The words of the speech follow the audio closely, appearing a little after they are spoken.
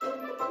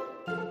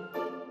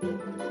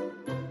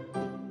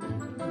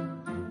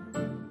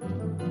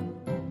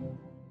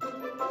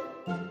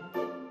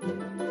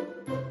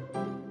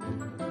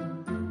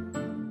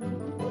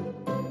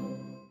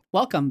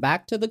Welcome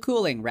back to The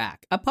Cooling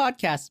Rack, a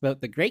podcast about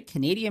the Great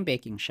Canadian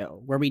Baking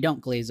Show, where we don't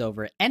glaze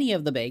over any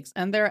of the bakes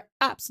and there are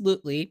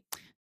absolutely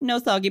no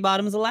soggy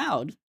bottoms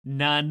allowed.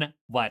 None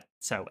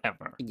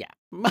whatsoever. Yeah,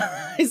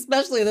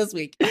 especially this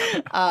week.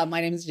 My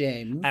name is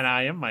James. And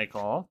I am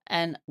Michael.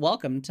 And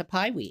welcome to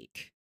Pie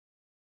Week.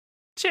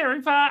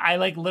 Cherry pie. I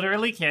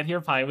literally can't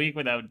hear Pie Week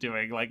without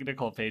doing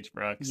Nicole Page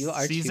Brooks. You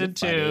are Season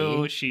too 2,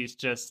 funny. she's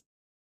just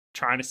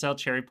trying to sell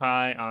cherry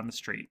pie on the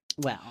street.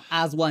 Well,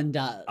 as one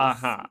does.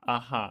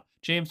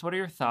 James, what are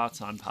your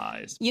thoughts on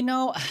pies? You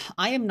know,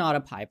 I am not a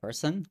pie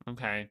person.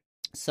 Okay.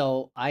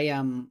 So I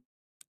am,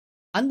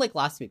 unlike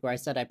last week where I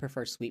said I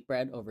prefer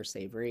sweetbread over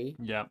savory,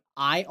 Yep.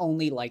 I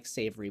only like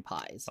savory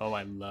pies. Oh,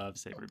 I love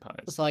savory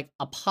pies. So like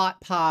a pot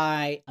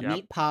pie, a Yep.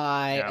 meat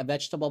pie, Yep. a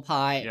vegetable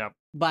pie. Yep.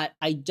 But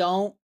I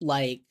don't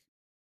like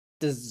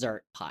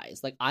dessert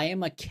pies. Like I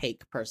am a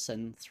cake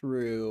person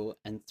through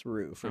and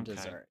through for Okay.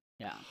 dessert.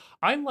 Yeah.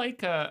 I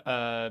like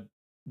a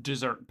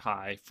dessert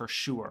pie for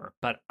sure,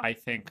 but I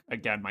think,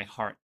 again, my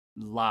heart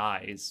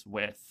lies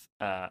with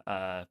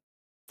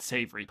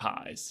savory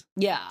pies.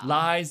 Yeah.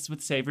 Lies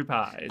with savory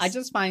pies. I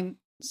just find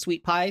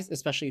sweet pies,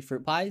 especially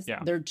fruit pies,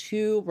 Yeah. they're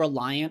too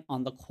reliant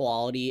on the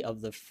quality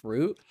of the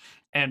fruit.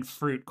 And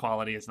fruit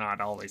quality is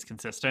not always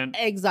consistent.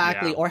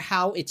 Exactly. Yeah. Or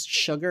how it's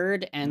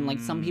sugared. And like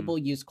some Mm. people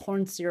use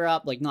corn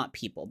syrup, like not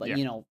people, but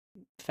Yeah.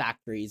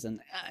 factories.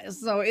 And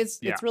so it's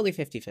really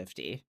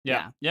 50-50.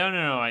 Yeah.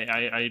 No.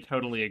 I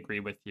totally agree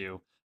with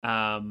you.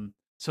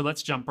 So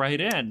let's jump right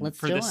in. Let's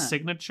For do the it.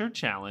 signature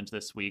challenge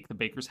this week, the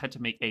bakers had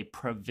to make a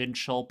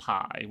provincial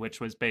pie,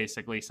 which was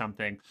basically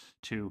something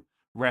to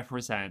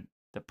represent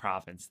the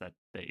province that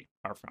they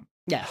are from.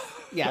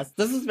 Yes.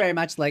 This is very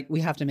much like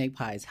we have to make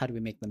pies. How do we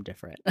make them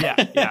different?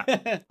 Yeah.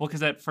 Well,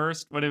 because at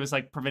first, when it was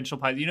like provincial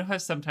pies, you know how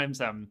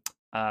sometimes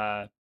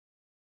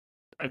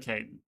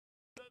okay,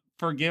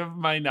 forgive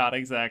my not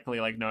exactly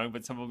knowing,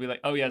 but someone will be like,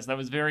 "Oh yes, that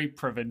was very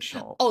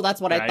provincial." Oh, that's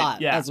what I Right?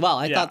 thought Yeah. as well.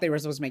 I Yeah. thought they were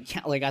supposed to make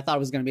I thought it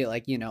was going to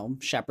be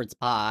shepherd's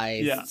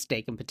pies, Yeah.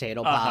 steak and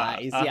potato Uh-huh,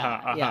 pies.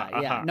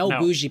 uh-huh. No No.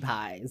 bougie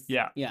pies.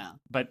 Yeah. Yeah.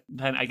 But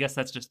then I guess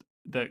that's just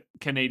the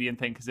Canadian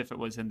thing, because if it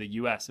was in the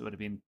U.S., it would have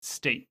been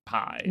state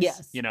pies.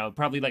 Yes.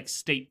 Probably like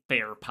state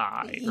fair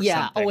pie. Or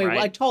Yeah. something, I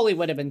right? totally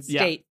would have been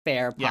Yeah. state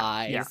fair Yeah,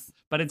 pies. yeah.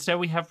 But instead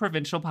we have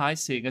provincial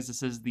pies, seeing as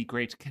this is the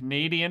Great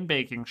Canadian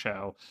Baking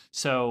Show.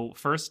 So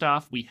first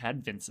off, we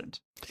had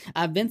Vincent.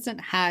 Vincent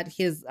had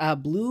his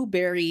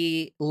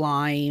blueberry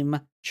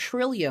lime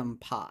trillium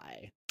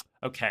pie.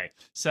 Okay,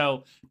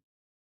 so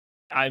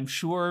I'm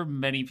sure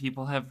many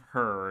people have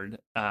heard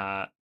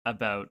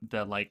about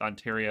the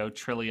Ontario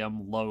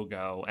Trillium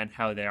logo and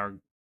how they are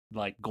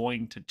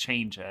going to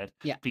change it.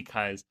 Yeah.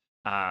 Because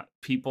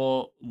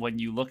people, when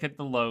you look at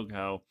the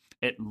logo,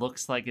 it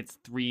looks like it's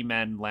three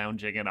men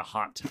lounging in a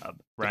hot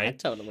tub, right? Yeah,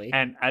 totally.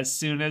 And as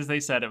soon as they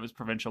said it was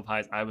provincial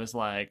pies, I was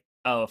like,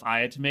 oh, if I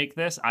had to make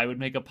this, I would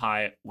make a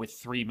pie with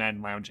three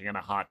men lounging in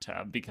a hot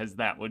tub, because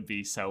that would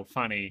be so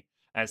funny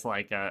as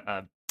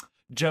a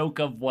joke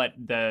of what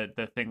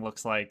the thing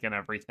looks like and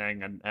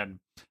everything and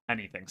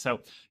anything.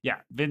 So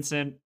yeah,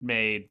 Vincent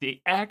made the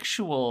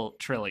actual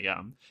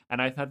trillium,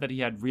 and I thought that he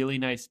had really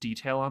nice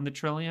detail on the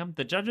trillium.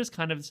 The judges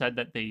kind of said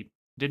that they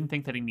didn't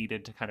think that he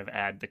needed to kind of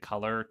add the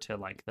color to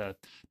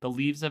the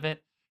leaves of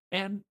it,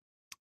 and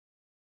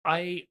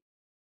I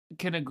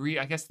can agree.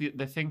 I guess the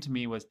thing to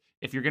me was,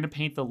 if you're going to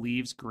paint the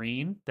leaves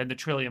green, then the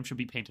trillium should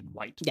be painted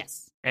white.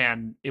 Yes.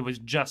 And it was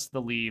just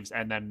the leaves,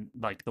 and then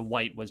the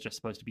white was just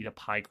supposed to be the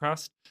pie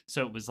crust,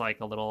 so it was a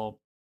little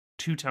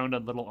two-toned, a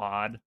little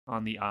odd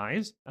on the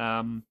eyes,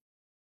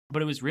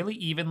 but it was really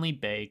evenly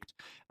baked,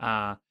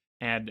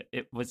 and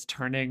it was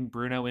turning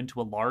Bruno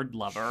into a lard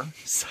lover.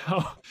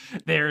 So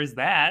there's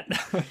that.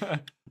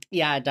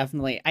 Yeah,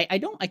 definitely.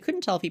 I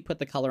couldn't tell if he put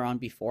the color on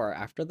before or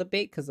after the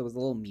bake because it was a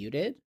little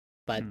muted.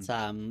 But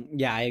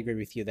yeah, I agree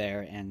with you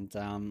there. And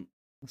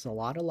there's a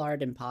lot of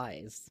lard in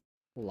pies.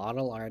 A lot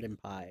of lard in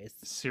pies.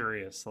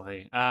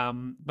 Seriously.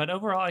 But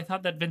overall, I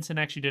thought that Vincent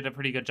actually did a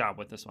pretty good job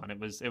with this one. It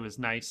was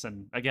nice,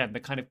 and again,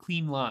 the kind of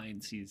clean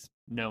lines he's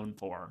known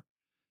for.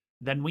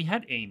 Then we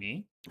had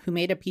Amy, who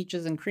made a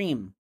peaches and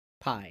cream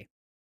pie.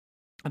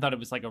 I thought it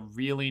was a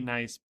really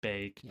nice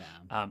bake.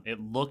 Yeah. It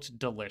looked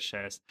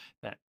delicious.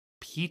 That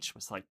peach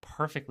was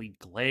perfectly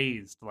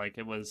glazed.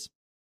 It was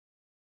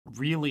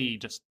really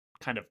just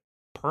kind of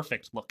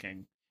perfect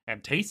looking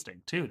and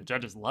tasting too. The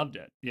judges loved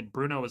it.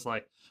 Bruno was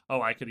like,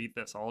 "Oh, I could eat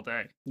this all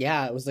day."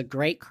 Yeah, it was a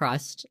great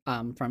crust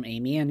from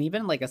Amy, and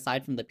even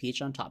aside from the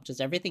peach on top,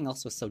 just everything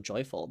else was so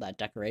joyful. That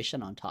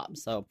decoration on top,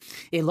 so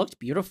it looked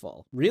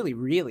beautiful. Really,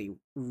 really,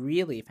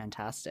 really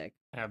fantastic.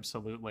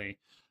 Absolutely.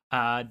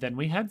 Then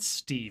we had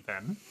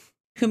Stephen,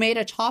 who made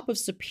a top of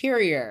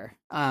Superior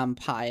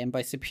pie, and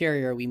by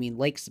Superior we mean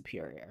Lake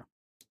Superior.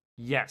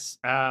 Yes.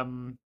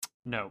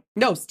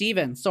 No,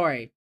 Stephen.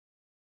 Sorry.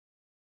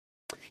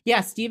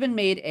 Yeah, Stephen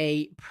made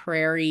a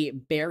prairie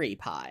berry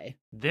pie.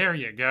 There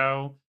you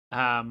go.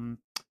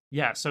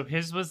 Yeah, so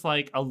his was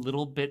a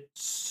little bit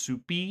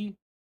soupy,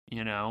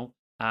 and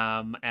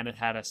it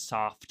had a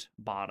soft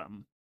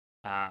bottom.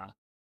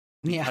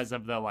 Yeah. because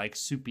of the like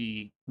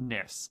soupiness.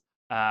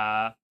 It's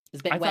a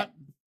bit I wet.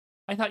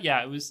 thought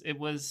yeah, it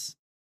was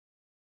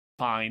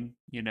fine.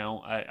 You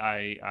know,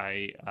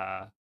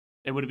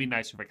 it would have been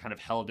nicer if it kind of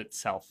held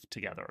itself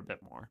together a bit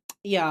more.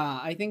 Yeah,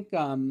 I think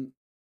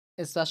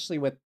especially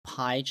with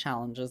pie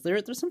challenges,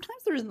 there's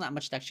sometimes there isn't that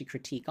much to actually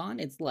critique on.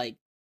 It's like,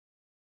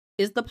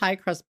 is the pie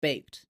crust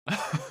baked?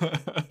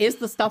 Is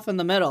the stuff in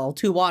the middle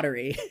too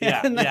watery?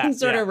 Yeah, And then yeah,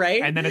 sort yeah. of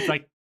right. And then it's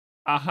like,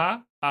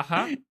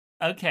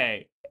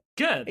 okay,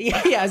 good.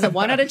 Yeah, is it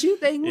one out of two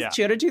things, Yeah.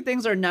 two out of two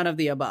things, or none of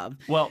the above?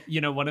 Well, you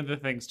know, one of the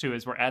things too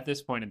is we're at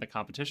this point in the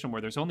competition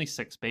where there's only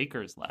 6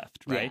 bakers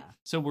left, right? Yeah.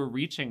 So we're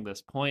reaching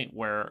this point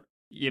where,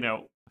 you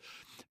know,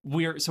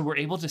 we're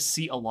able to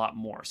see a lot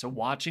more. So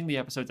watching the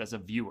episodes as a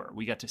viewer,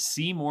 we get to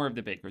see more of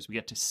the bakers, we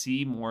get to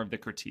see more of the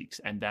critiques,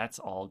 and that's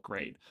all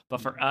great.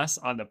 But for us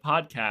on the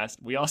podcast,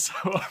 we also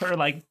are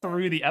like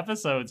through the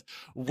episodes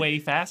way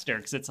faster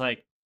because it's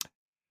like,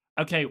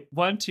 okay,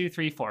 1, 2,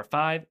 3, 4,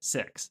 5,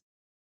 6.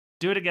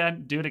 Do it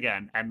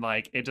again. And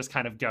like it just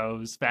kind of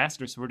goes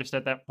faster. So we're just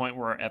at that point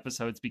where our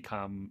episodes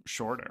become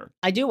shorter.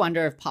 I do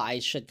wonder if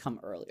pies should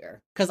come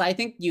earlier, because I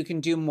think you can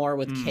do more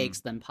with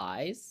cakes than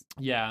pies.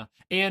 Yeah.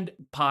 And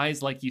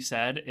pies, like you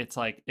said, it's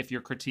like if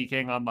you're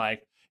critiquing on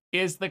like,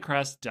 is the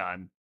crust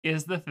done?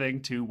 Is the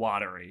thing too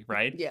watery,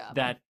 right? Yeah.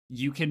 That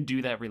you can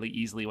do that really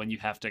easily when you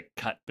have to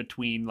cut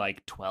between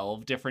like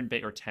 12 different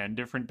or 10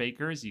 different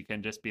bakers. You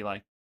can just be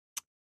like,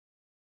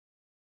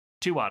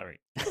 too watery,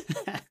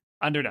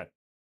 underdone.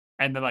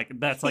 And then like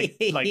that's like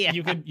Yeah.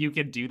 you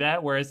can do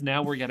that. Whereas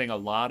now we're getting a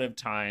lot of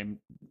time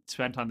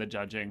spent on the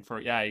judging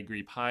for, yeah, I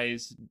agree.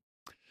 Pies,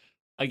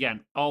 again,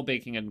 all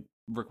baking and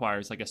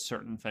requires like a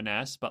certain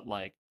finesse, but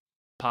like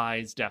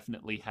pies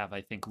definitely have,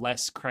 I think,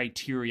 less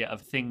criteria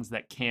of things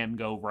that can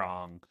go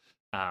wrong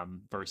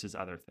versus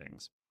other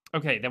things.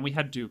 Okay, then we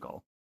had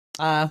Dougal.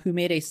 Who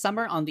made a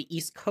Summer on the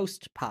East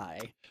Coast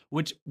pie,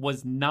 which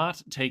was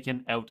not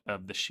taken out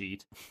of the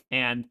sheet.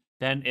 And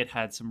then it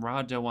had some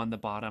raw dough on the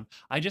bottom.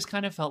 I just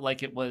kind of felt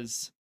like it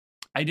was,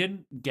 I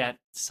didn't get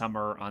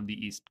Summer on the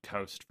East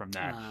Coast from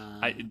that.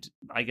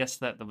 I guess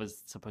that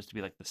was supposed to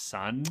be like the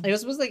sun. It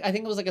was like, I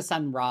think it was like a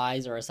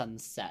sunrise or a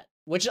sunset,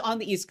 which on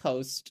the East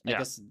Coast, I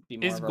guess, would be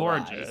more is of a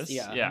gorgeous. rise.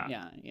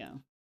 Yeah.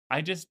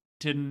 I just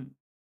didn't.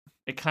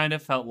 It kind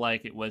of felt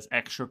like it was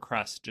extra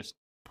crust just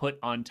put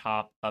on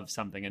top of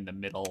something in the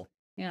middle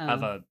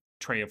of a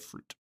tray of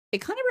fruit. It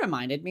kind of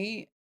reminded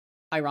me,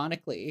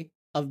 ironically,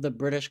 of the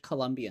British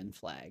Columbian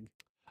flag.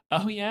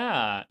 Oh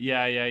yeah.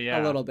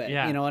 A little bit.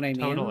 Yeah, you know what I mean?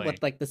 Totally.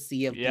 With like the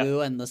sea of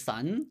blue and the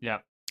sun.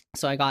 Yeah.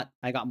 So I got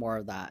more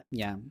of that.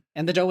 Yeah.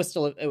 And the dough was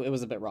still, it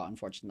was a bit raw,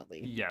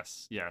 unfortunately.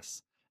 Yes.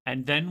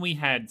 And then we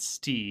had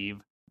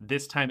Steve,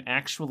 this time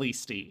actually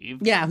Steve.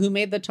 Yeah, who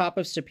made the top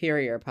of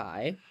Superior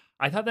pie.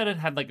 I thought that it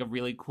had like a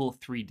really cool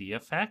 3D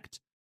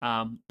effect.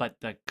 But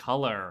the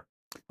color,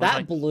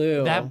 that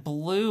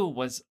blue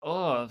was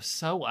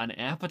so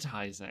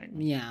unappetizing.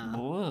 Yeah.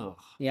 Ugh.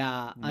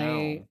 Yeah.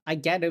 No. I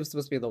get it was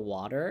supposed to be the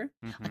water.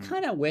 Mm-hmm. I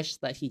kind of wish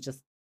that he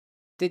just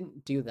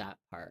didn't do that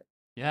part.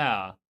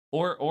 Yeah.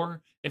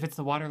 Or if it's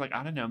the water, like,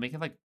 I don't know, make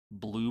it like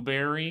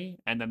blueberry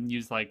and then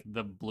use like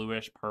the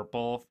bluish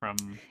purple from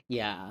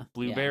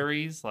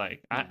blueberries.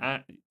 Like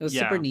it was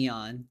super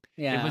neon.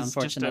 Yeah. It was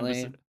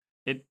unfortunately.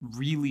 It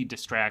really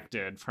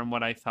distracted from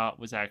what I thought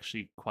was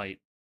actually quite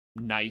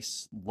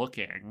nice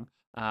looking.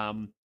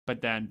 But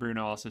then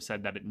Bruno also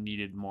said that it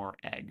needed more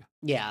egg.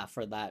 Yeah,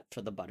 for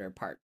the butter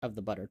part of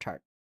the butter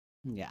tart.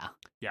 Yeah.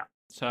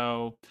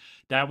 So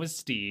that was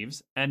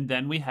Steve's, and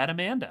then we had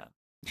Amanda,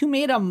 who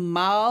made a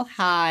Mile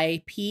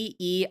High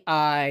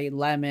PEI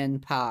lemon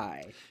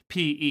pie.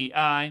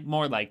 PEI,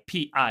 more like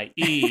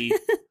PIE.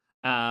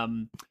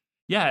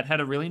 Yeah, it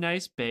had a really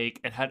nice bake.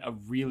 It had a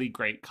really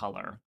great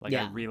color. Like,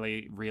 I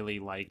really, really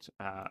liked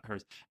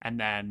hers. And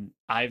then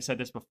I've said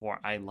this before.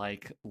 I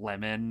like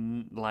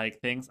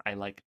lemon-like things. I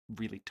like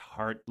really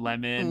tart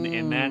lemon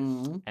in that.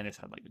 And this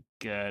had like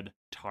a good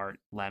tart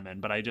lemon.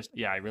 But I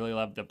really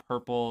love the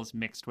purples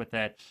mixed with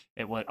it.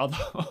 It was,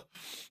 although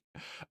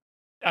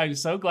I'm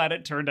so glad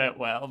it turned out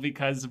well,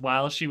 because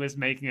while she was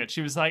making it,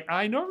 she was like,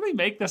 I normally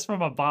make this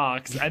from a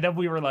box. And then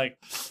we were like,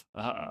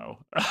 uh-oh.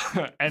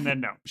 And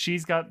then no,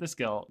 she's got the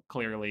skill.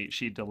 Clearly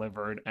she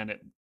delivered, and it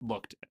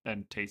looked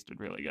and tasted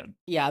really good.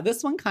 Yeah,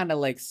 this one kind of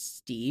like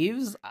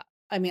Steve's.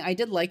 I mean, I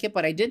did like it,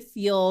 but I did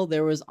feel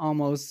there was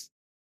almost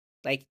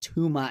like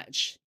too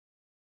much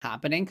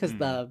happening, because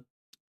the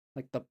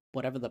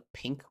whatever the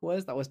pink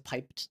was that was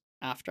piped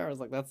after, I was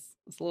like,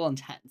 it's a little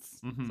intense.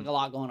 It's like a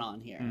lot going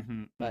on here.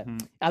 But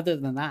other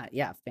than that,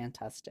 yeah,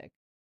 fantastic.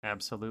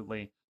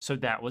 Absolutely. So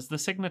that was the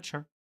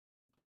signature.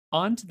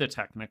 On to the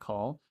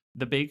technical.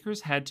 The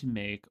bakers had to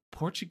make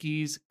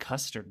Portuguese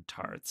custard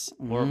tarts,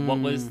 or what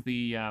was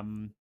the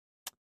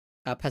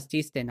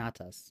pastéis de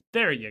natas.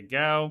 There you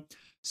go.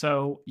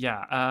 So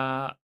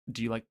yeah,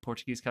 do you like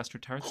Portuguese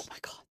custard tarts? Oh my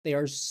god, they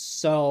are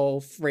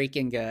so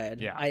freaking good.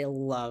 Yeah. I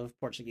love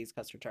Portuguese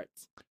custard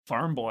tarts.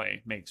 Farm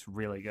Boy makes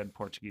really good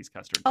Portuguese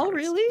custard tarts. Oh,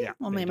 really? Yeah,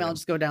 well, maybe I'll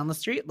just go down the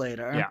street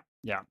later.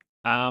 Yeah.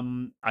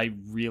 I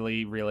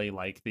really, really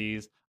like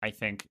these. I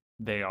think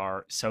they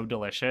are so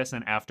delicious,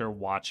 and after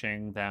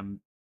watching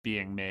them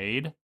being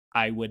made,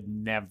 I would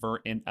never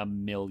in a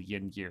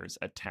million years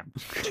attempt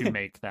to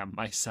make them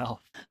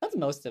myself. That's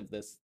most of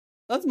this.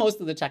 That's most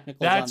of the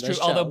technicals on That's true. this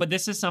Although, show. but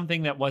this is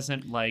something that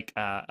wasn't like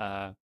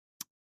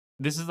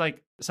this is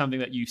like something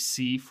that you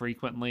see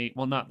frequently.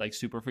 Well, not like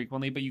super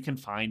frequently, but you can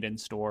find in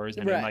stores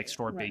and in like Right,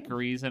 store right,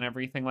 bakeries and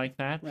everything like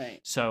that. right.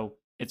 So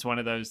it's one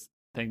of those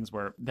things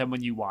where then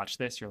when you watch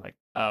this, you're like,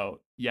 oh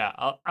yeah,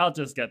 I'll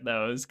just get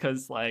those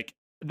because like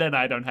then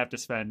I don't have to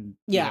spend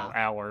Yeah.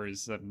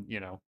 hours and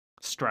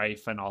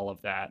strife and all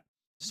of that.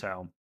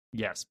 So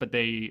yes, but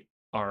they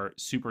are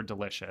super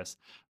delicious.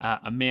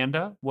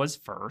 Amanda was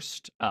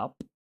first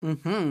up.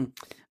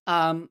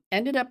 Mm-hmm.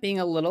 Ended up being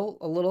a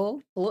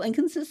little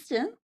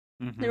inconsistent.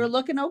 They Hmm. were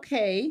looking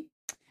okay,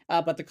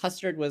 but the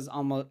custard was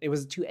it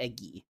was too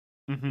eggy.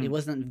 It Hmm.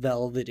 wasn't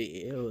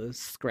velvety. It was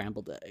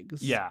scrambled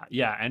eggs. Yeah,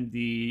 yeah, and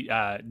the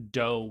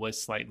dough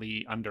was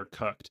slightly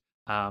undercooked.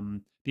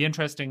 The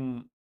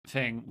interesting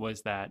thing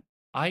was that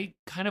I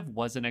kind of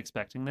wasn't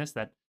expecting this,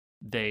 that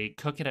they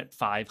cook it at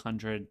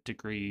 500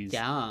 degrees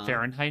Yeah.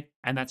 Fahrenheit,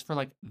 and that's for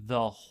like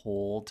the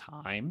whole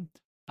time.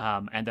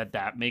 And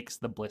that makes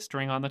the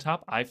blistering on the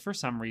top. I, for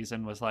some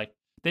reason, was like,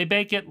 they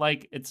bake it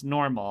like it's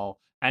normal,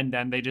 and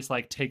then they just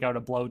like take out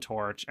a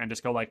blowtorch and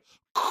just go like,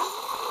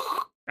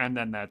 and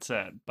then that's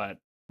it. But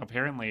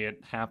apparently,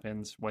 it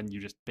happens when you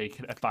just bake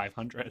it at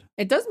 500.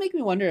 It does make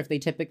me wonder if they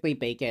typically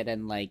bake it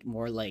in like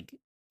more like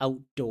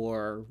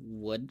outdoor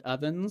wood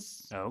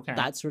ovens, Okay.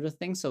 that sort of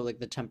thing. So like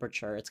the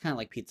temperature, it's kind of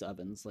like pizza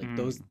ovens. Like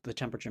Mm. the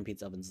temperature in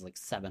pizza ovens is like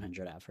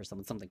 700 F or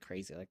something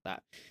crazy like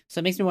that. So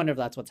it makes me wonder if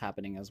that's what's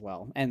happening as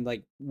well. And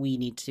like we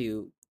need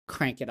to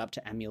crank it up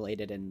to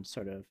emulate it in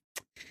sort of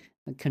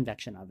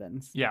convection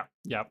ovens. Yeah.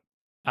 Yep.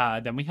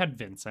 Then we had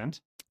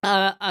Vincent.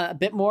 A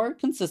bit more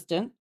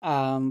consistent,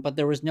 but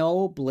there was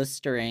no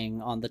blistering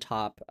on the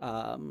top,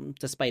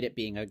 despite it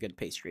being a good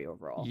pastry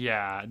overall.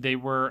 Yeah, they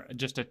were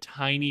just a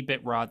tiny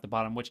bit raw at the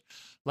bottom, which,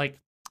 like,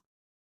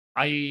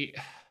 I.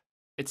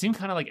 It seemed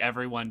kind of like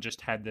everyone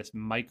just had this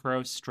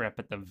micro strip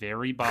at the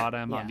very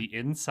bottom on Yeah. the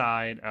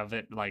inside of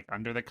it, like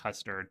under the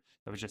custard.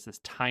 There was just this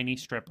tiny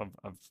strip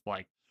of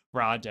like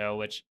raw dough,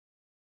 which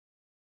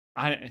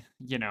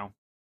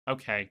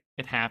okay,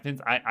 it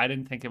happens. I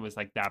didn't think it was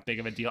like that big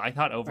of a deal. I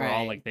thought overall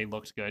Right. like they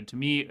looked good. To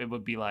me, it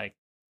would be like,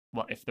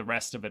 well, if the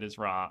rest of it is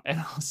raw. And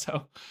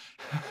also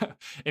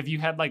if you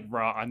had like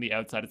raw on the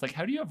outside, it's like,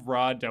 how do you have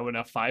raw dough in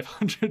a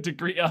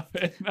 500-degree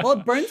oven? Well,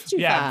 it burns too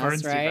Yeah, it fast,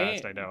 burns too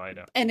fast. right? I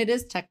know. And it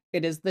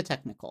is the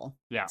technical.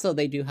 Yeah. So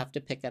they do have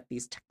to pick at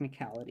these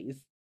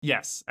technicalities.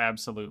 Yes,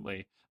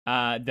 absolutely.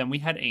 Then we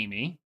had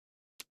Amy.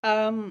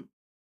 Um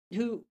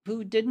who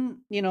didn't,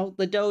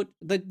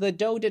 the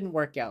dough didn't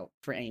work out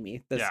for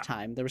Amy this Yeah.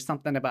 time. There was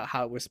something about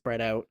how it was spread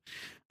out,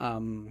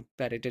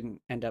 that it didn't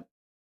end up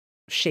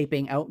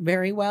shaping out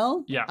very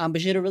well. Yeah.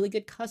 But she had a really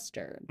good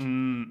custard.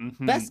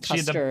 Mm-hmm. Best She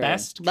had custard.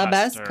 the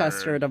best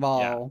custard of Yeah,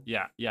 all.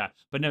 yeah.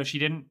 But no, she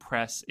didn't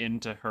press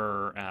into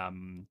her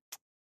Tin.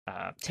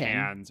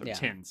 pans or Yeah.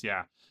 tins.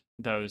 Yeah,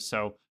 those.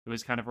 So it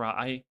was kind of raw.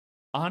 I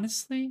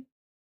honestly,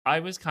 I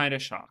was kind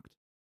of shocked.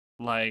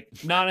 Like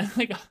not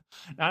like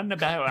not in a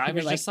bad way. I You're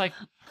was like, just like,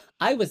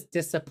 I was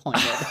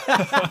disappointed.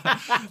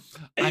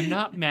 I'm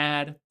not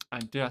mad.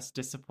 I'm just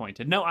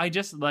disappointed. No, I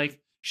just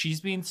like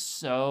she's been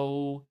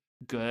so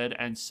good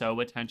and so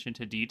attention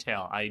to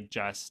detail. I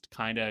just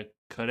kind of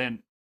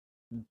couldn't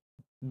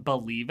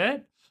believe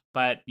it.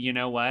 But you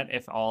know what?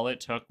 If all it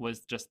took was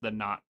just the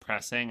not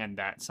pressing and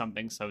that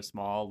something so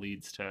small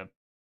leads to,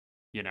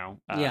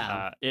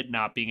 Yeah. it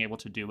not being able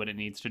to do what it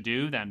needs to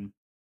do, then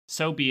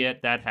so be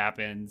it. That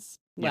happens.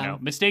 Yeah.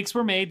 Mistakes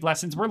were made,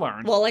 lessons were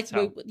learned. Well, like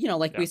So,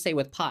 like yeah. we say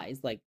with pies,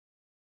 like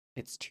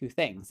it's two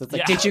things. It's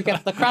like, Yeah. did you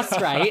get the crust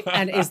right?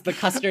 And is the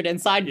custard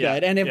inside Yeah,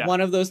 good? And if yeah. one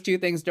of those two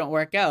things don't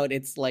work out,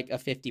 it's like a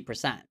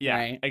 50%. Yeah,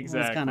 right? That's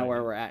kind exactly. of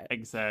where we're at.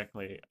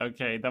 Exactly.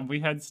 Okay, then we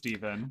had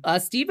Stephen.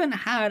 Stephen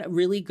had a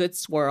really good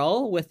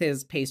swirl with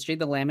his pastry,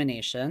 the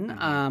lamination.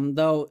 Mhm.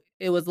 Though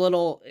it was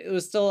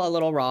still a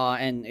little raw,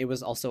 and it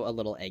was also a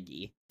little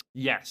eggy.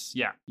 Yes,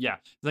 yeah.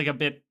 It's like a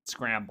bit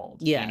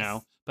scrambled,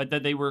 Yes. but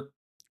that they were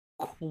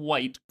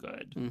quite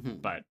good. Mm-hmm.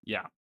 But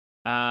yeah.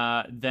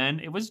 Then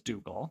it was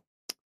Dougal.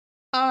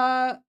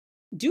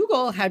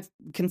 Dougal had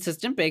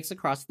consistent bakes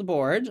across the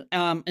board,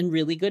 and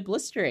really good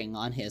blistering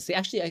on his.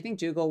 Actually, I think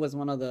Dougal was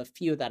one of the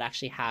few that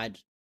actually had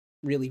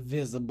really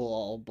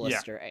visible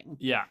blistering.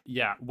 Yeah.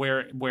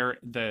 Where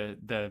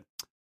the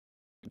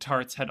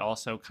tarts had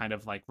also kind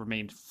of like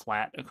remained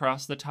flat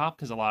across the top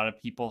because a lot of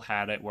people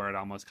had it where it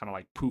almost kind of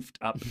like poofed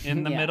up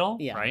in the Yeah, middle,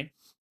 yeah. right?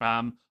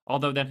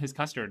 Although then his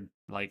custard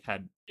like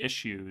had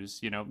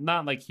issues,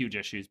 not like huge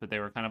issues, but they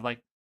were kind of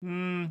like,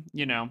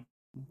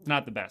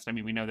 not the best. I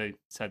mean, we know they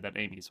said that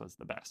Amy's was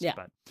the best, Yeah.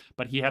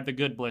 but he had the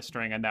good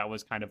blistering, and that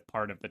was kind of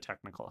part of the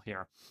technical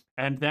here.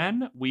 And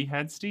then we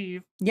had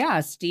Steve. Yeah,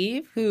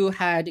 Steve, who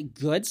had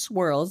good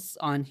swirls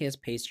on his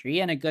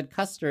pastry and a good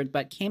custard,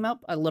 but came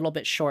up a little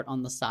bit short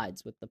on the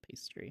sides with the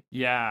pastry.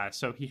 Yeah,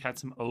 so he had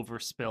some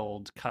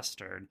overspilled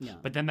custard, Yeah.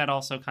 but then that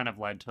also kind of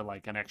led to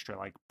like an extra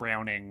like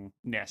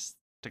browningness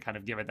to kind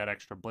of give it that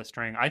extra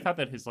blistering. I thought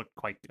that his looked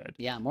quite good.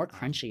 Yeah, more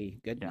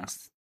crunchy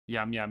goodness.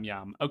 Yum, yum,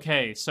 yum.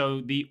 Okay,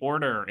 so the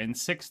order in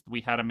 6th,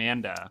 we had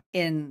Amanda.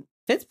 In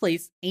 5th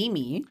place,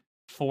 Amy.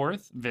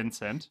 4th,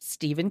 Vincent.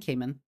 Steven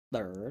came in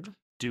 3rd.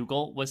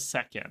 Dougal was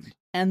 2nd.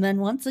 And then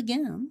once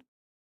again,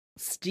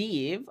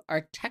 Steve,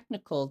 our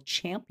technical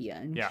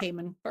champion, Yeah. came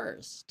in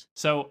 1st.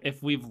 So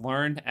if we've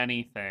learned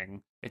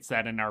anything, it's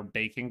that in our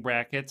baking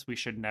brackets, we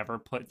should never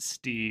put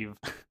Steve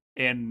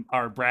in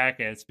our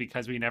brackets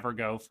because we never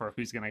go for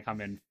who's going to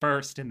come in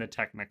first in the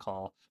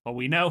technical. Well,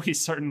 we know he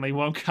certainly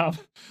won't come.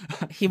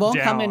 He won't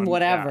come in down.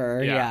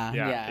 whatever. Yeah.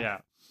 Yeah.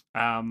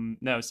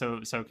 No,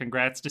 so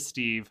congrats to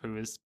Steve, who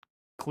is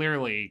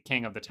clearly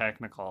king of the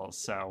technicals.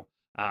 So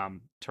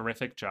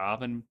terrific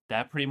job. And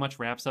that pretty much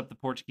wraps up the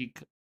Portuguese.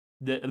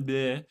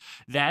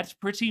 That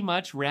pretty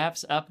much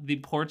wraps up the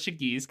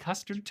Portuguese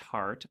custard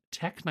tart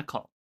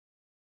technical.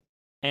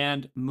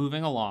 And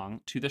moving along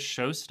to the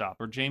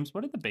showstopper, James,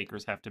 what did the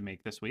bakers have to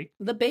make this week?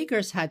 The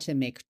bakers had to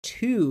make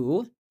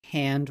 2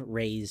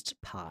 hand-raised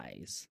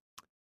pies.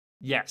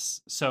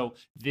 Yes. So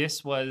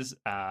this was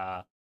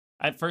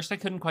at first I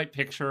couldn't quite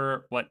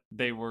picture what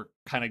they were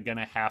kind of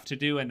gonna have to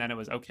do, and then it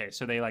was okay.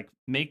 So they like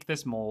make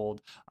this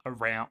mold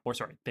around, or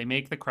sorry, they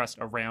make the crust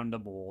around the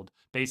mold,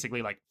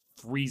 basically like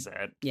freeze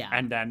it, Yeah.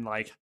 and then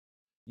like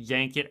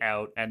yank it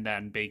out and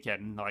then bake it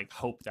and like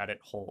hope that it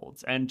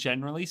holds. And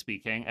generally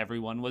speaking,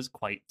 everyone was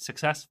quite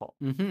successful.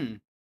 Mm-hmm.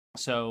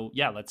 So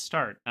yeah, let's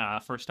start.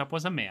 First up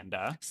was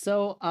Amanda.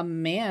 So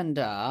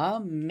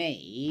Amanda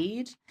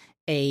made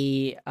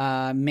a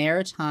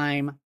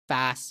maritime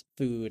fast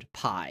food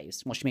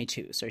pies. Well, she made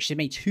 2. So she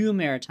made 2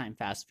 maritime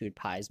fast food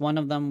pies. One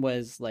of them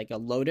was like a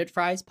loaded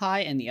fries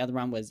pie, and the other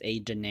one was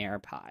a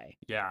donair pie.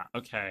 Yeah,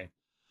 okay.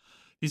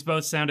 These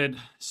both sounded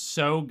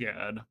so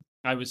good.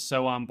 I was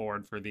so on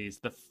board for these.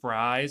 The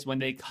fries, when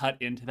they cut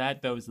into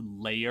that, those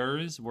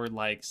layers were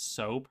like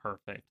so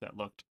perfect. That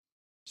looked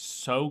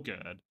so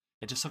good.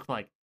 It just looked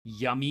like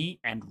yummy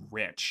and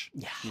rich.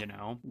 Yeah. You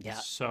know? Yeah.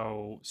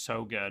 So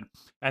good.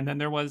 And then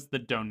there was the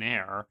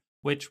donair,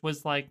 which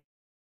was like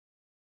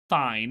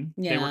fine.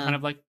 They were Yeah. kind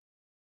of like,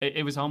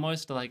 it was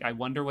almost like, I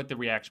wonder what the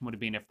reaction would have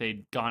been if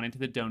they'd gone into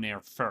the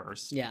donair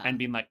first Yeah. and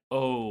been like,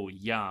 oh,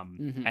 yum,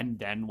 Mhm. and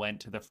then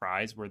went to the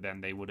fries, where then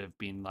they would have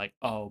been like,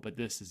 oh, but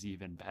this is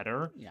even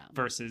better, Yeah.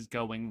 versus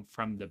going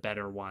from the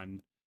better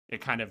one. It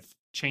kind of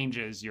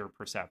changes your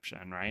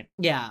perception, right?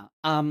 Yeah.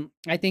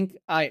 I think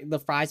the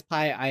fries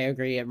pie, I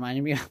agree. It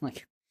reminded me of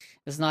like,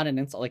 it's not an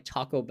insult, like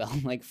Taco Bell,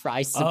 like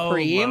fries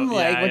supreme, Oh,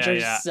 like yeah, which yeah, are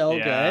yeah, so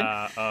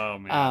yeah. Oh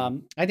good.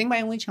 man. I think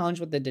my only challenge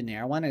with the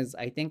donair one is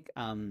I think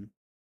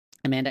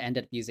Amanda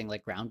ended up using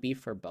like ground beef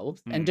for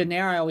both. And Mm.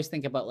 donair, I always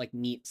think about like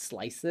meat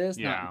slices,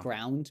 Yeah. not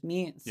ground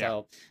meat. Yeah.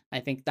 So I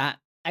think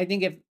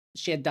if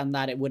she had done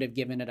that, it would have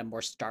given it a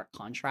more stark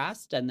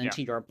contrast. And then Yeah.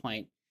 to your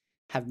point,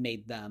 have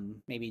made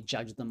them maybe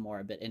judge them more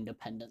a bit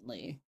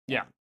independently.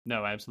 Yeah.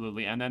 No,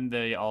 absolutely. And then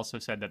they also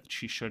said that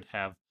she should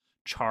have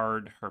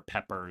charred her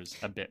peppers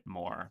a bit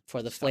more.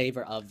 For the So,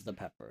 flavor of the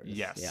peppers.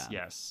 yes, Yeah.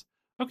 yes.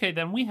 Okay,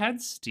 then we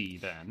had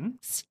Steven.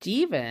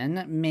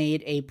 Steven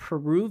made a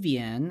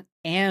Peruvian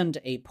and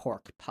a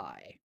pork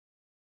pie.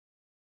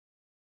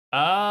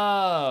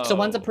 Oh. So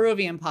one's a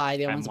Peruvian pie,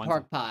 the other And one's a one's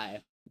pork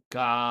pie.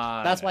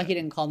 God. That's why he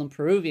didn't call them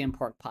Peruvian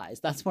pork pies.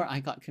 That's where I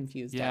got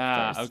confused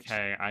Yeah, at first.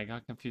 okay. I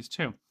got confused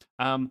too.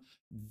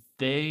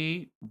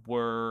 They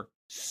were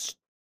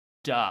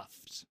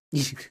stuffed.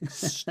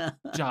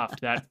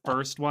 Stuffed. That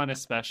first one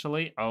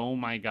especially. Oh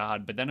my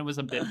God. But then it was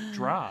a bit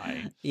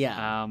dry.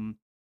 Yeah.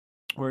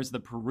 Whereas the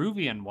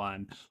Peruvian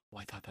one,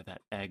 I thought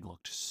that egg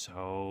looked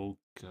so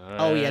good.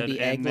 Oh, yeah, the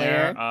egg in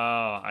there. layer.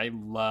 Oh, I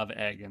love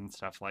egg and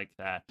stuff like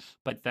that.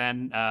 But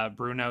then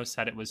Bruno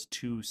said it was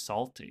too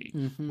salty,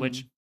 Mhm.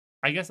 which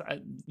I guess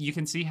you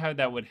can see how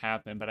that would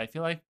happen. But I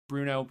feel like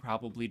Bruno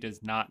probably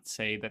does not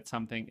say that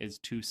something is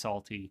too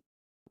salty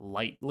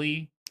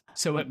lightly.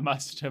 So it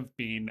must have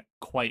been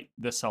quite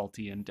the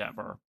salty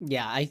endeavor.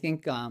 Yeah, I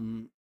think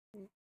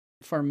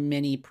for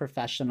many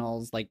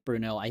professionals like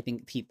Bruno, I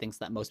think he thinks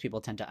that most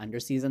people tend to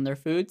underseason their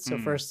food. So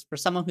for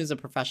someone who's a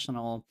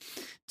professional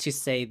to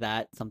say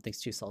that something's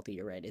too salty,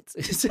 you're right. It's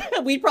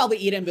we'd probably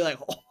eat it and be like,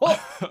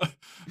 oh.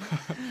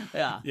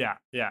 Yeah.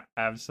 Yeah,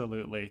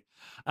 absolutely.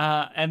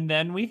 And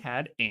then we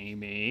had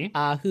Amy.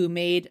 Who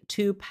made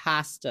 2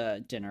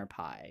 pasta dinner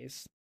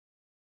pies.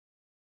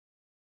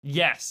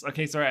 Yes.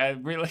 Okay, sorry. I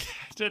really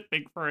had to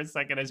think for a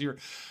second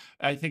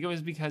I think it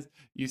was because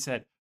you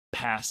said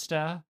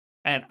pasta,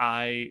 and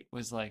I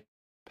was like,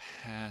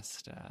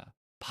 pasta.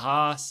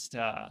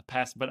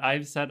 But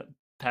I've said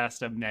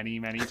pasta many,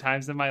 many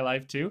times in my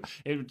life too.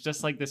 It was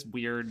just like this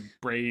weird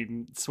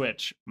brain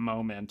switch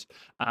moment.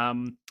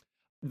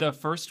 The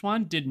first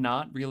one did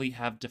not really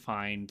have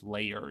defined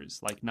layers,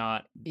 like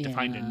not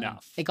defined Yeah.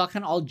 enough. It got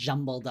kind of all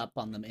jumbled up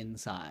on the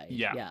inside.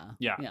 Yeah. Yeah.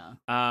 Yeah.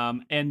 Yeah.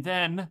 And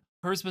then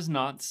hers was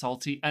not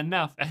salty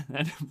enough. And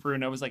then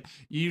Bruno was like,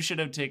 you should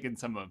have taken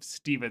some of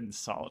Steven's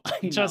salt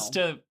I just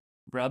know. to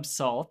rub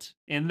salt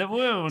in the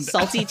wound.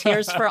 Salty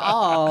tears for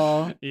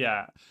all.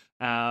 Yeah.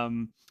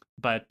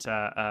 But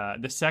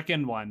the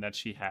second one that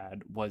she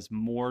had was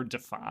more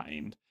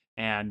defined.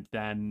 And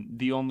then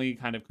the only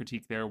kind of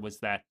critique there was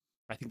that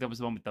I think that was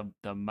the one with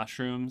the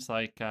mushrooms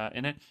like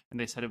in it. And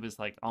they said it was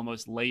like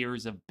almost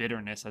layers of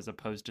bitterness as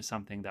opposed to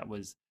something that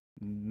was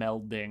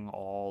melding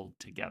all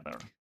together.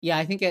 Yeah,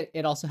 I think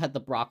it also had the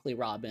broccoli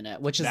rabe in it,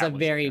 which is That a was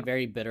very, yeah.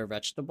 very bitter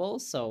vegetable.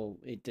 So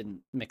it didn't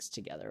mix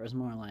together. It was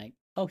more like,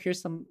 oh,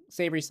 here's some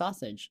savory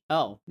sausage.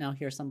 Oh, now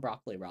here's some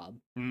broccoli rabe.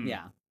 Mm,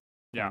 Yeah.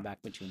 yeah. Going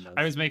back between those.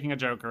 I was making a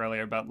joke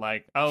earlier about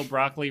like, oh,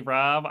 broccoli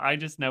Rob. I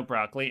just know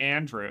broccoli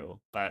Andrew,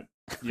 but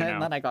you And know,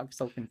 then I got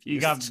so confused. you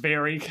got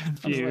very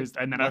confused,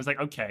 and then what? I was like,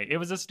 okay, it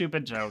was a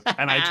stupid joke,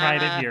 and I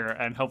tried it here,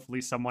 and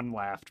hopefully someone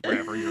laughed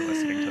wherever you're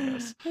listening to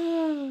this.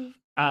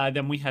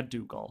 Then we had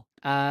Dougal.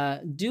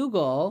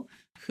 Dougal,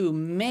 who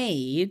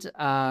made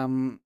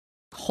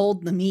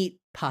hold the meat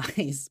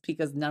pies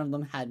because none of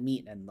them had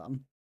meat in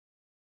them.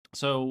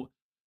 So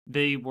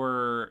they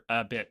were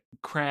a bit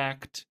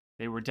cracked.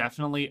 They were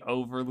definitely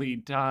overly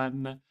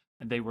done.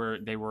 They were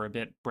a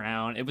bit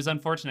brown. It was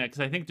unfortunate because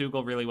I think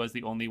Dougal really was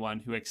the only one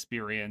who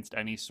experienced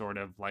any sort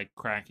of like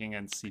cracking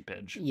and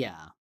seepage.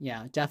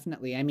 Yeah,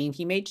 definitely. I mean,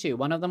 he made two.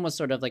 One of them was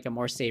sort of like a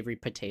more savory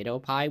potato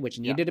pie, which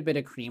needed a bit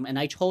of cream, and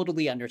I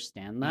totally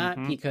understand that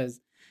because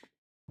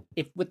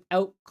if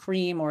without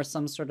cream or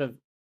some sort of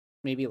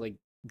maybe like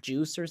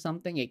juice or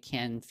something, it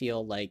can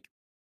feel like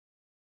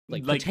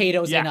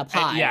potatoes in a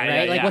pie,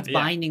 right? Like what's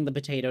binding the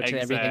potato to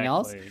everything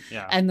else.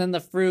 Yeah. And then the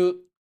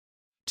fruit,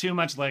 too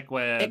much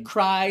liquid. it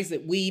cries,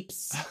 it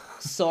weeps,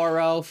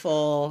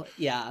 sorrowful.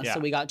 Yeah. So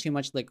we got too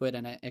much liquid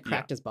and it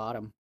cracked his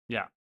bottom.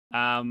 Yeah.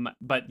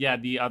 But yeah,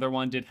 the other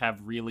one did have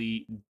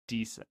really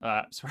decent,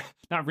 sorry,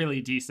 not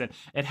really decent.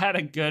 It had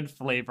a good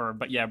flavor,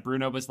 but yeah,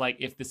 Bruno was like,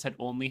 if this had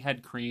only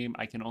had cream,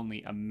 I can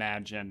only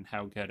imagine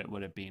how good it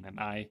would have been. And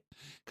I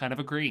kind of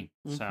agree.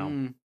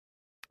 So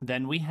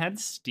then we had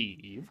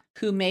Steve,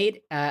 who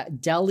made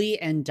deli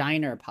and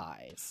diner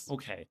pies.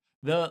 Okay.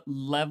 The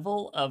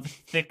level of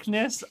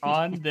thickness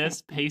on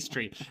this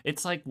pastry.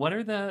 It's like, what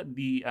are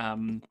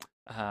the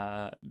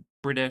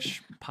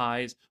British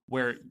pies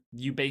where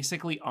you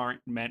basically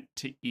aren't meant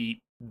to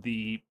eat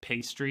the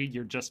pastry,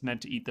 you're just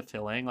meant to eat the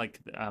filling? Like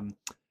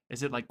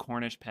is it like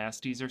Cornish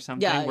pasties or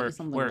something? Yeah, where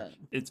something where like that.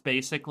 it's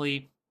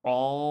basically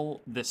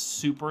all the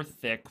super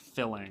thick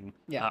filling.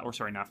 Yeah. Or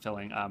sorry, not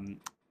filling,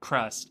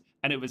 crust.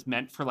 And it was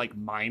meant for like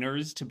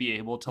miners to be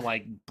able to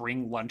like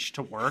bring lunch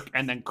to work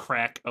and then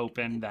crack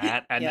open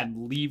that and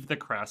then leave the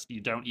crust.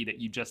 You don't eat it.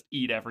 You just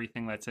eat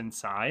everything that's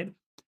inside.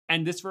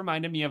 And this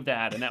reminded me of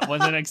that. And that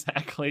wasn't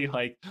exactly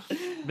like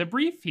the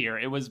brief here.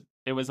 It was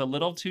a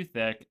little too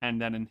thick.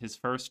 And then in his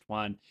first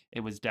one,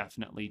 it was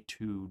definitely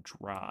too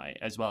dry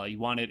as well.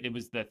 It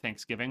was the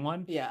Thanksgiving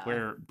one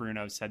where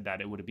Bruno said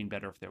that it would have been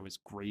better if there was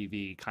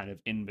gravy kind of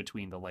in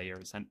between the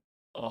layers. And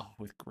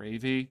with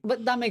gravy.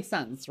 But that makes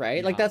sense,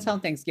 right? Like that's how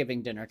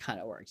Thanksgiving dinner kind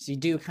of works. You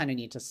do kind of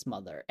need to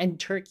smother. And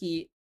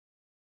turkey,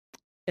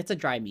 it's a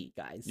dry meat,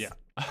 guys. Yeah.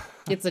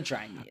 It's a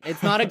dry meat.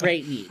 It's not a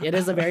great meat. It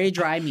is a very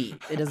dry meat.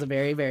 It is a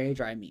very, very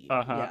dry meat.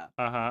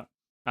 But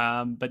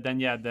then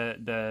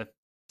the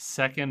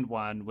second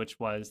one, which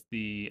was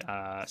the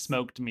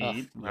smoked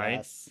meat, right?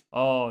 Yes.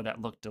 Oh,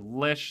 that looked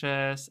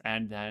delicious.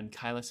 And then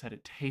Kyla said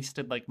it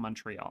tasted like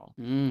Montreal.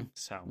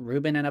 So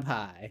Reuben in a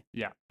pie.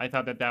 Yeah, I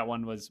thought that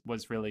one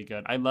was really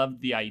good. I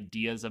loved the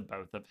ideas of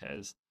both of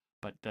his,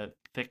 but the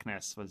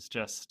thickness was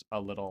just a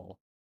little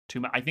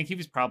too much. I think he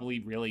was probably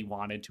really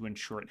wanted to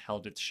ensure it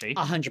held its shape.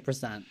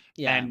 100%.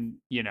 Yeah. And,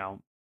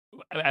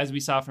 as we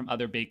saw from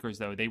other bakers,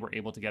 though, they were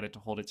able to get it to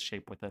hold its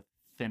shape with a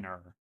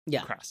thinner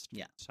crust.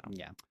 Yeah. So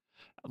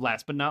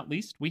last but not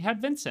least, we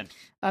had Vincent.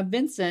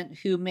 Vincent,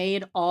 who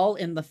made all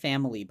in the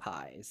family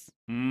pies.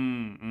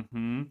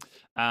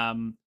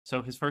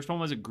 So his first one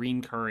was a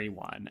green curry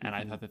one, and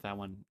I thought that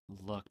one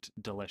looked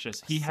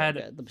delicious. He had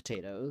good. The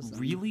potatoes.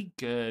 Really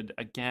good,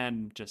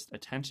 again, just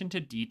attention to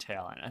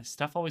detail. And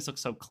stuff always looks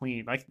so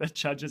clean. Like the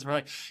judges were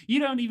like, you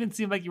don't even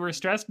seem like you were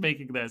stressed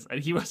making this. And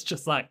he was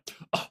just like,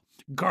 oh,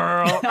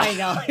 girl. I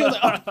know. He was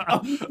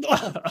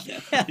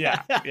like,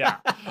 yeah.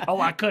 Oh,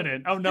 I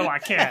couldn't. Oh, no, I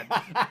can't.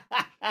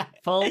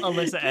 Full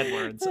Alyssa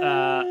Edwards.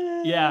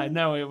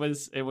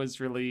 It was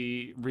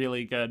really,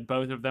 really good.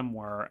 Both of them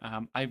were.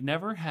 I've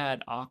never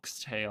had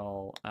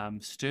oxtail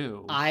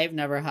stew. I've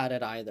never had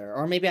it either.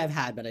 Or maybe I've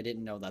had, but I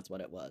didn't know that's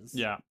what it was.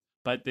 Yeah.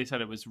 But they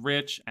said it was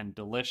rich and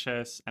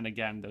delicious. And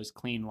again, those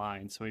clean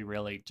lines. So he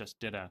really just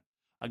did a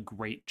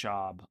great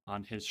job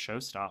on his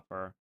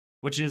showstopper,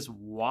 which is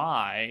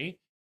why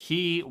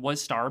he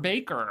was Star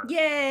Baker.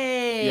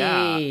 Yay!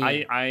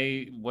 Yeah,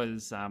 I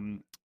was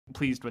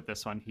pleased with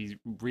this one. He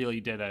really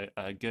did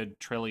a good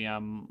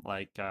Trillium,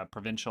 like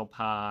provincial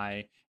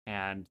pie,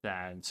 and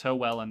then so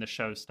well in the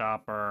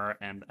Showstopper.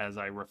 And as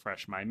I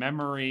refresh my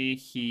memory,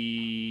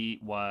 he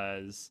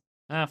was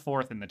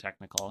fourth in the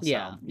technical.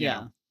 Yeah,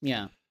 so,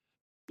 yeah.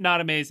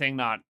 Not amazing,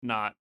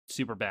 not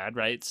super bad,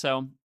 right?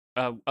 So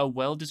a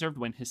well-deserved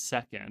win, his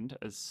second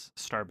as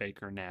Star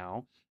Baker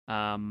now.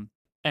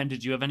 And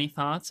did you have any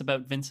thoughts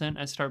about Vincent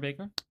as Star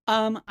Baker?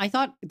 I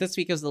thought this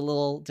week was a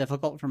little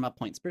difficult from a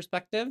points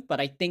perspective,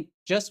 but I think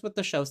just with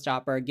the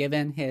Showstopper,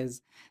 given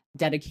his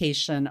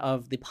dedication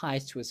of the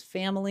pies to his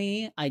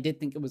family, I did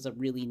think it was a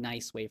really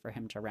nice way for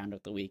him to round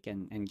out the week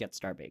and get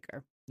Star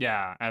Baker.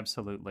 Yeah,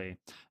 absolutely.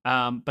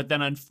 But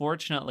then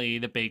unfortunately,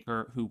 the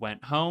baker who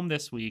went home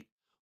this week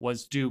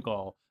was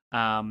Dougal.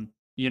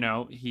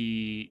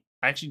 He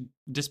actually,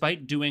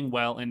 despite doing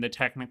well in the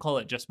technical,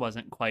 it just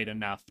wasn't quite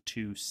enough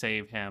to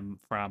save him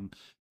from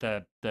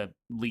the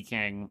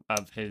leaking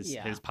of his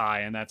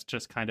pie, and that's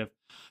just kind of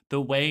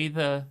the way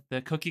the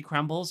cookie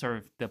crumbles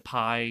or the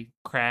pie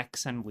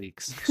cracks and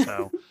leaks.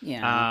 So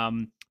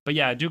but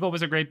yeah, Dougal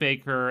was a great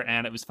baker,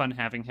 and it was fun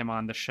having him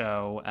on the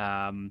show.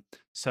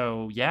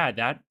 So yeah,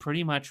 that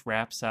pretty much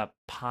wraps up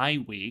Pie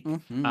Week.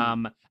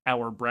 Mm-hmm.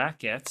 Our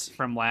brackets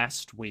from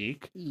last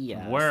week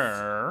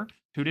were,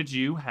 who did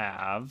you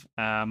have?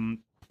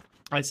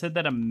 I said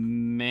that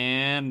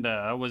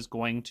Amanda was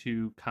going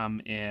to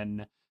come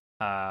in.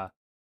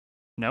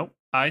 Nope.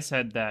 I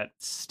said that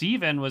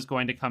Steven was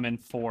going to come in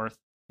fourth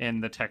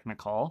in the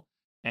technical,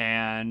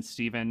 and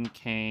Steven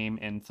came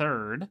in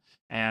third.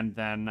 And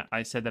then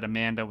I said that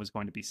Amanda was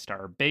going to be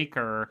Star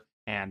Baker,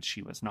 and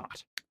she was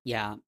not.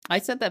 Yeah. I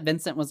said that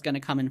Vincent was going to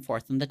come in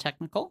fourth in the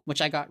technical,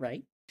 which I got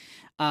right.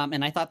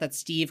 And I thought that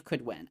Steve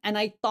could win. And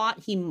I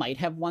thought he might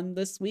have won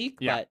this week,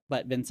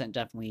 but Vincent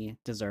definitely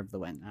deserved the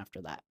win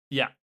after that.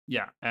 Yeah,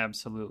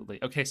 absolutely.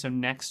 Okay, so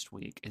next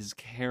week is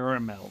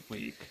Caramel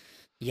Week.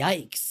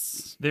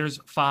 Yikes. There's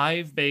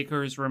 5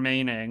 bakers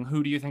remaining.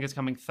 Who do you think is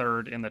coming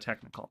third in the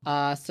technical?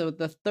 So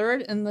the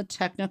third in the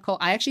technical,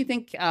 I actually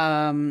think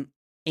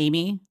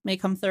Amy may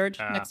come third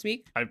next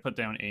week. I put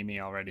down Amy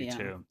already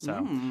too.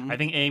 So I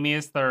think Amy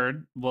is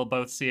third. We'll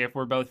both see if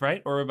we're both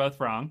right or we're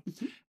both wrong.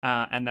 Mm-hmm.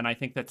 And then I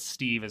think that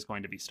Steve is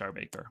going to be Star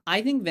Baker.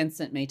 I think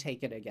Vincent may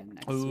take it again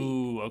next week.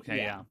 Ooh,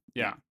 okay,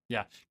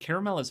 yeah.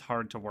 Caramel is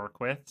hard to work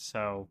with,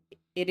 so...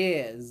 It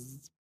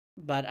is,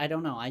 but I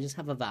don't know. I just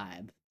have a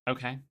vibe.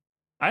 Okay.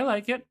 I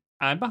like it.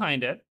 I'm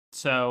behind it.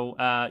 So,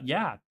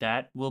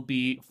 that will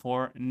be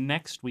for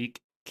next week,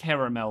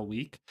 Caramel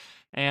Week.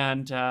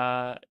 And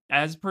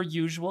as per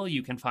usual,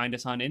 you can find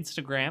us on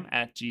Instagram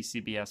at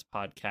GCBS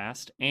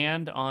Podcast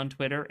and on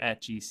Twitter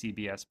at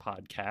GCBS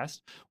Podcast,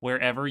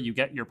 wherever you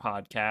get your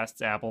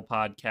podcasts, Apple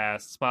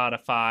Podcasts,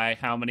 Spotify.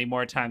 How many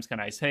more times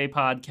can I say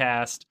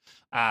podcast?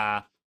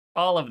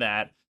 All of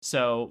that.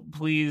 So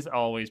please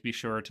always be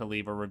sure to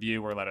leave a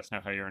review or let us know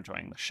how you're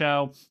enjoying the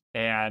show.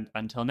 And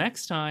until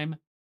next time,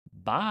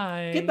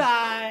 bye.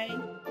 Goodbye.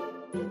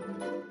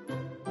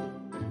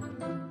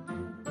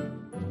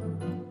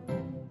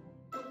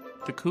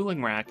 The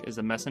Cooling Rack is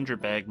a Messenger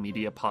Bag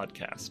Media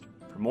podcast.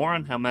 For more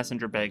on how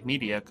Messenger Bag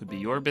Media could be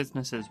your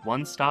business's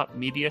one-stop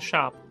media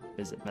shop,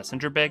 visit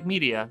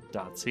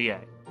messengerbagmedia.ca.